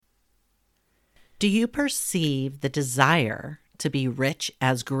Do you perceive the desire to be rich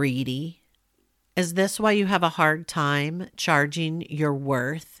as greedy? Is this why you have a hard time charging your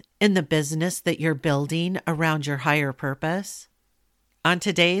worth in the business that you're building around your higher purpose? On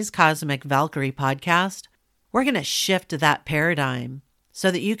today's Cosmic Valkyrie podcast, we're going to shift that paradigm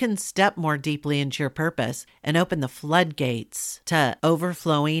so that you can step more deeply into your purpose and open the floodgates to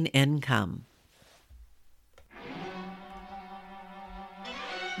overflowing income.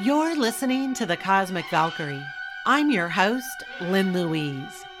 You're listening to the Cosmic Valkyrie. I'm your host, Lynn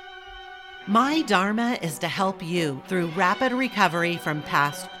Louise. My dharma is to help you through rapid recovery from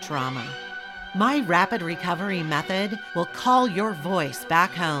past trauma. My rapid recovery method will call your voice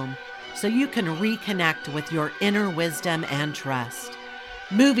back home so you can reconnect with your inner wisdom and trust,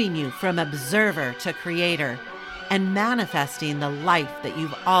 moving you from observer to creator and manifesting the life that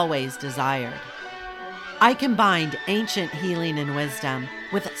you've always desired. I combined ancient healing and wisdom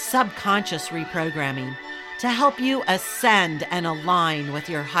with subconscious reprogramming to help you ascend and align with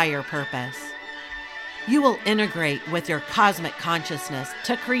your higher purpose. You will integrate with your cosmic consciousness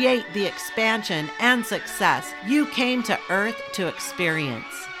to create the expansion and success you came to Earth to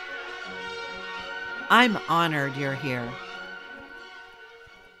experience. I'm honored you're here.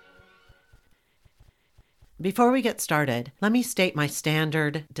 Before we get started, let me state my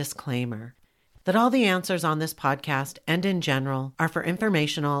standard disclaimer that all the answers on this podcast and in general are for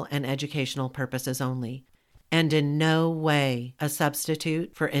informational and educational purposes only, and in no way a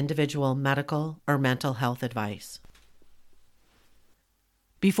substitute for individual medical or mental health advice.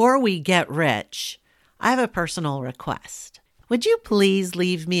 Before we get rich, I have a personal request. Would you please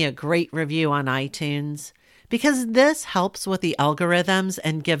leave me a great review on iTunes? Because this helps with the algorithms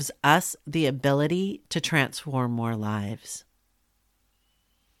and gives us the ability to transform more lives.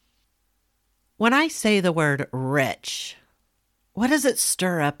 When I say the word rich, what does it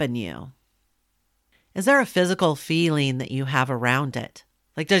stir up in you? Is there a physical feeling that you have around it?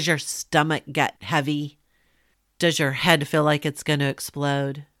 Like, does your stomach get heavy? Does your head feel like it's going to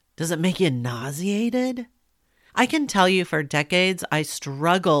explode? Does it make you nauseated? I can tell you for decades, I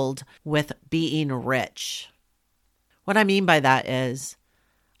struggled with being rich. What I mean by that is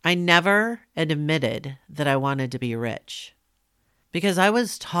I never admitted that I wanted to be rich because I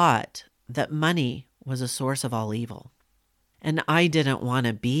was taught that money was a source of all evil. And I didn't want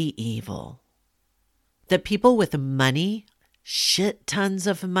to be evil. That people with money, shit tons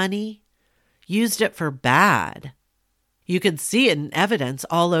of money, used it for bad. You could see it in evidence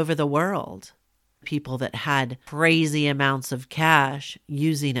all over the world. People that had crazy amounts of cash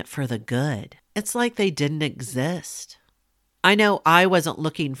using it for the good. It's like they didn't exist. I know I wasn't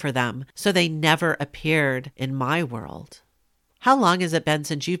looking for them, so they never appeared in my world. How long has it been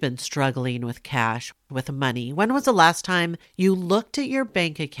since you've been struggling with cash, with money? When was the last time you looked at your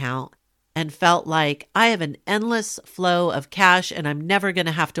bank account and felt like, I have an endless flow of cash and I'm never going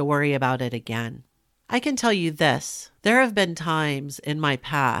to have to worry about it again? I can tell you this. There have been times in my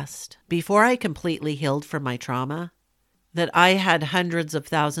past, before I completely healed from my trauma, that I had hundreds of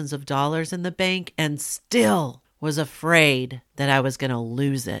thousands of dollars in the bank and still was afraid that I was going to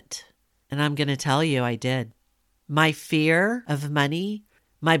lose it. And I'm going to tell you, I did. My fear of money,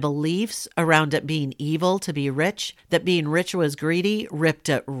 my beliefs around it being evil to be rich, that being rich was greedy, ripped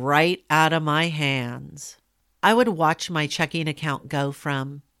it right out of my hands. I would watch my checking account go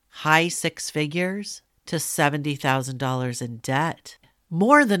from high six figures to $70,000 in debt.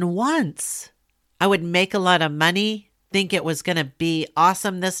 More than once. I would make a lot of money, think it was going to be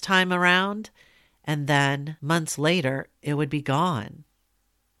awesome this time around, and then months later, it would be gone.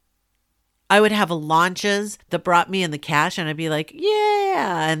 I would have launches that brought me in the cash and I'd be like,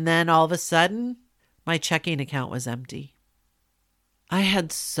 yeah. And then all of a sudden, my checking account was empty. I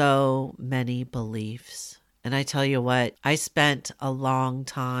had so many beliefs. And I tell you what, I spent a long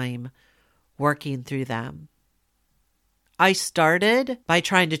time working through them. I started by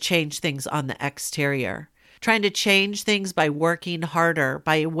trying to change things on the exterior, trying to change things by working harder,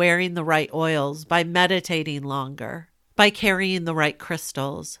 by wearing the right oils, by meditating longer, by carrying the right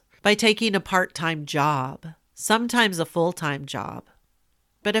crystals, by taking a part-time job, sometimes a full-time job.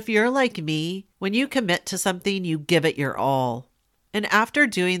 But if you're like me, when you commit to something, you give it your all. And after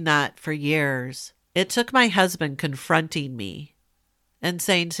doing that for years, it took my husband confronting me and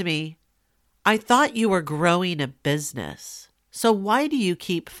saying to me, I thought you were growing a business. So why do you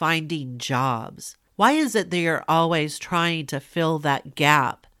keep finding jobs? Why is it that you're always trying to fill that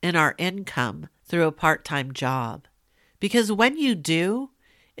gap in our income through a part-time job? Because when you do,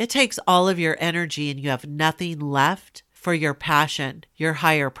 it takes all of your energy and you have nothing left for your passion, your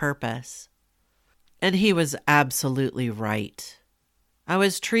higher purpose. And he was absolutely right. I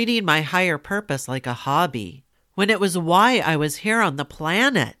was treating my higher purpose like a hobby, when it was why I was here on the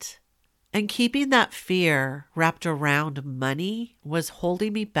planet. And keeping that fear wrapped around money was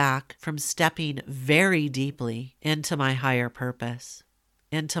holding me back from stepping very deeply into my higher purpose,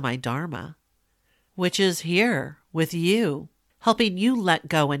 into my Dharma, which is here with you, helping you let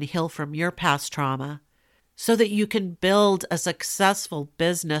go and heal from your past trauma so that you can build a successful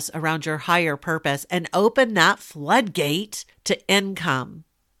business around your higher purpose and open that floodgate to income.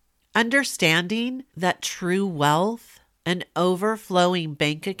 Understanding that true wealth, an overflowing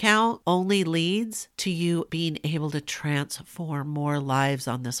bank account, only leads to you being able to transform more lives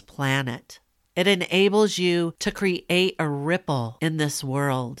on this planet. It enables you to create a ripple in this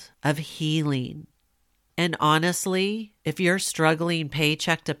world of healing. And honestly, if you're struggling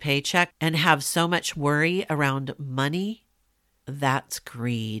paycheck to paycheck and have so much worry around money, that's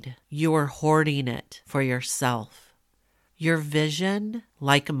greed. You're hoarding it for yourself. Your vision,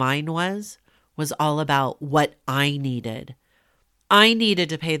 like mine was all about what I needed. I needed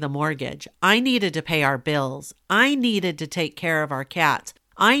to pay the mortgage. I needed to pay our bills. I needed to take care of our cats.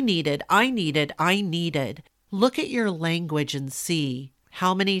 I needed. Look at your language and see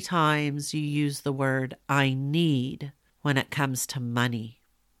how many times you use the word I need when it comes to money,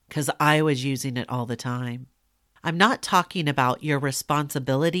 because I was using it all the time. I'm not talking about your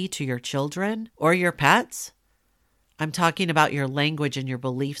responsibility to your children or your pets. I'm talking about your language and your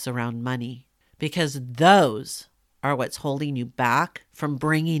beliefs around money, because those are what's holding you back from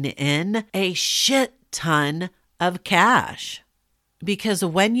bringing in a shit ton of cash. Because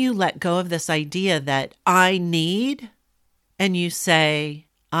when you let go of this idea that I need, and you say,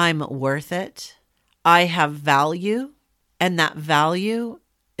 I'm worth it, I have value, and that value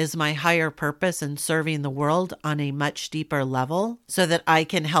is my higher purpose in serving the world on a much deeper level so that I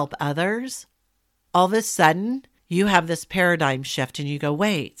can help others, all of a sudden you have this paradigm shift and you go,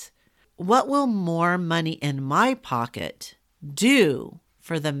 wait, what will more money in my pocket do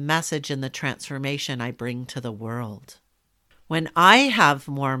for the message and the transformation I bring to the world? When I have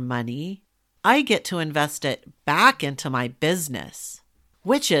more money, I get to invest it back into my business,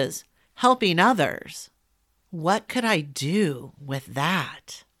 which is helping others. What could I do with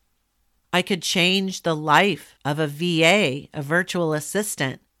that? I could change the life of a VA, a virtual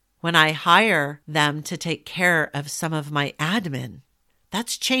assistant, when I hire them to take care of some of my admin.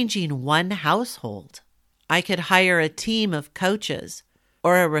 That's changing one household. I could hire a team of coaches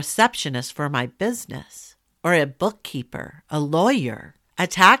or a receptionist for my business, or a bookkeeper, a lawyer, a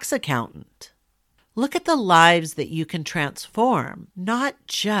tax accountant. Look at the lives that you can transform, not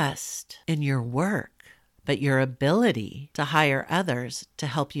just in your work, but your ability to hire others to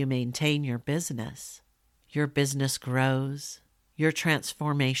help you maintain your business. Your business grows, your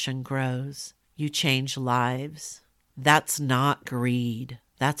transformation grows, you change lives. That's not greed,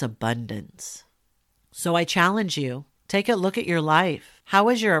 that's abundance. So I challenge you, take a look at your life. How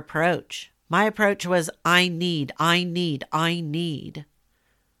was your approach? My approach was, I need.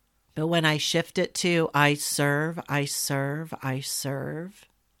 But when I shift it to, I serve, I've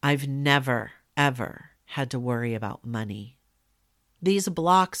never, ever had to worry about money. These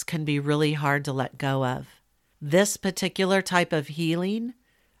blocks can be really hard to let go of. This particular type of healing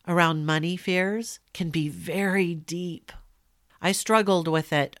around money fears can be very deep. I struggled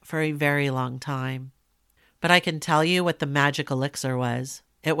with it for a very long time. But I can tell you what the magic elixir was.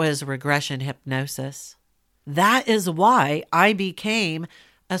 It was regression hypnosis. That is why I became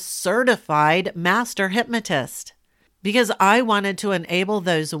a certified master hypnotist, because I wanted to enable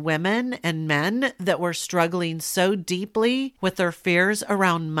those women and men that were struggling so deeply with their fears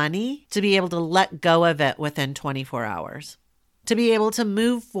around money to be able to let go of it within 24 hours, to be able to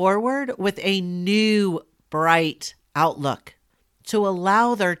move forward with a new, bright outlook, to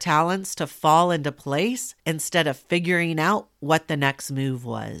allow their talents to fall into place instead of figuring out what the next move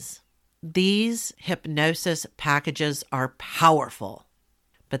was. These hypnosis packages are powerful,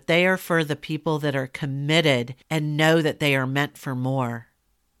 but they are for the people that are committed and know that they are meant for more.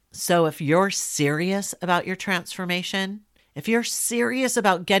 So if you're serious about your transformation, if you're serious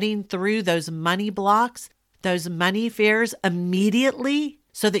about getting through those money blocks, those money fears immediately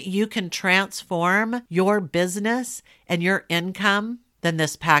so that you can transform your business and your income, then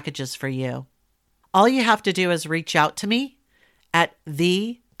this package is for you. All you have to do is reach out to me at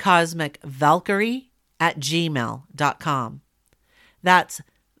thecosmicvalkyrie@gmail.com. That's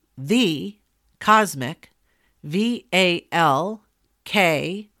the cosmic, VALKYRIE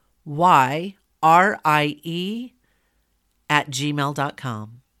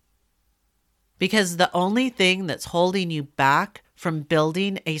 @gmail.com. Because the only thing that's holding you back from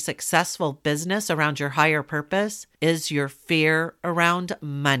building a successful business around your higher purpose is your fear around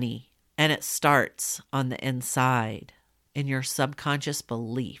money. And it starts on the inside, in your subconscious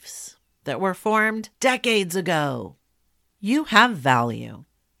beliefs that were formed decades ago. You have value.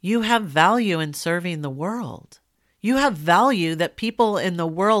 You have value in serving the world. You have value that people in the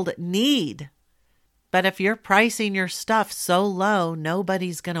world need. But if you're pricing your stuff so low,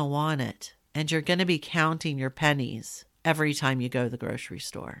 nobody's going to want it. And you're going to be counting your pennies every time you go to the grocery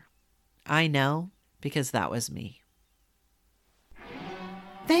store. I know, because that was me.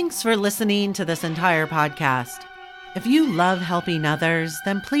 Thanks for listening to this entire podcast. If you love helping others,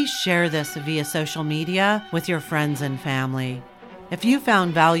 then please share this via social media with your friends and family. If you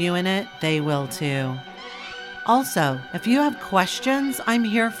found value in it, they will too. Also, if you have questions, I'm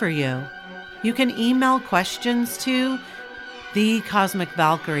here for you. You can email questions to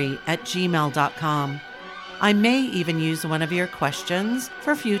thecosmicvalkyrie@gmail.com. I may even use one of your questions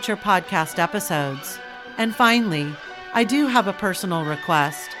for future podcast episodes. And finally, I do have a personal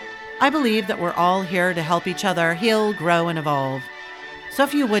request. I believe that we're all here to help each other heal, grow, and evolve. So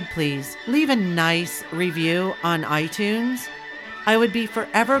if you would please leave a nice review on iTunes, I would be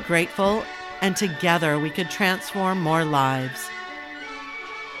forever grateful, and together we could transform more lives.